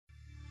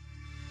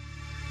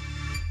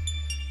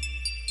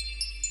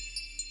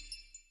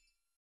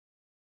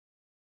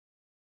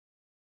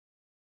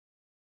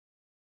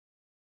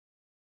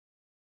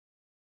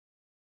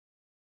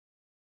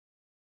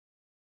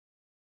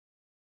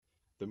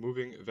The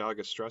moving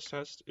valgus stress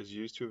test is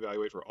used to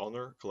evaluate for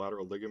ulnar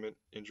collateral ligament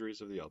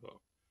injuries of the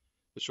elbow.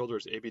 The shoulder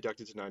is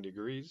abducted to 90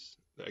 degrees.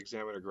 The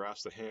examiner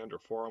grasps the hand or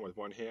forearm with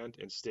one hand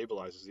and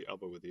stabilizes the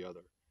elbow with the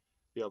other.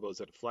 The elbow is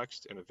then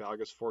flexed and a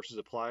valgus force is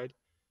applied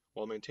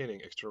while maintaining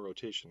external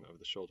rotation of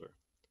the shoulder.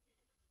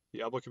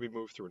 The elbow can be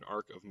moved through an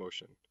arc of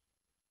motion.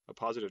 A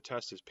positive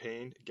test is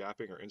pain,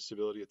 gapping, or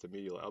instability at the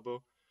medial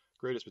elbow,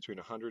 greatest between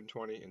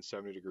 120 and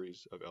 70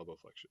 degrees of elbow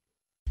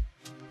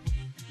flexion.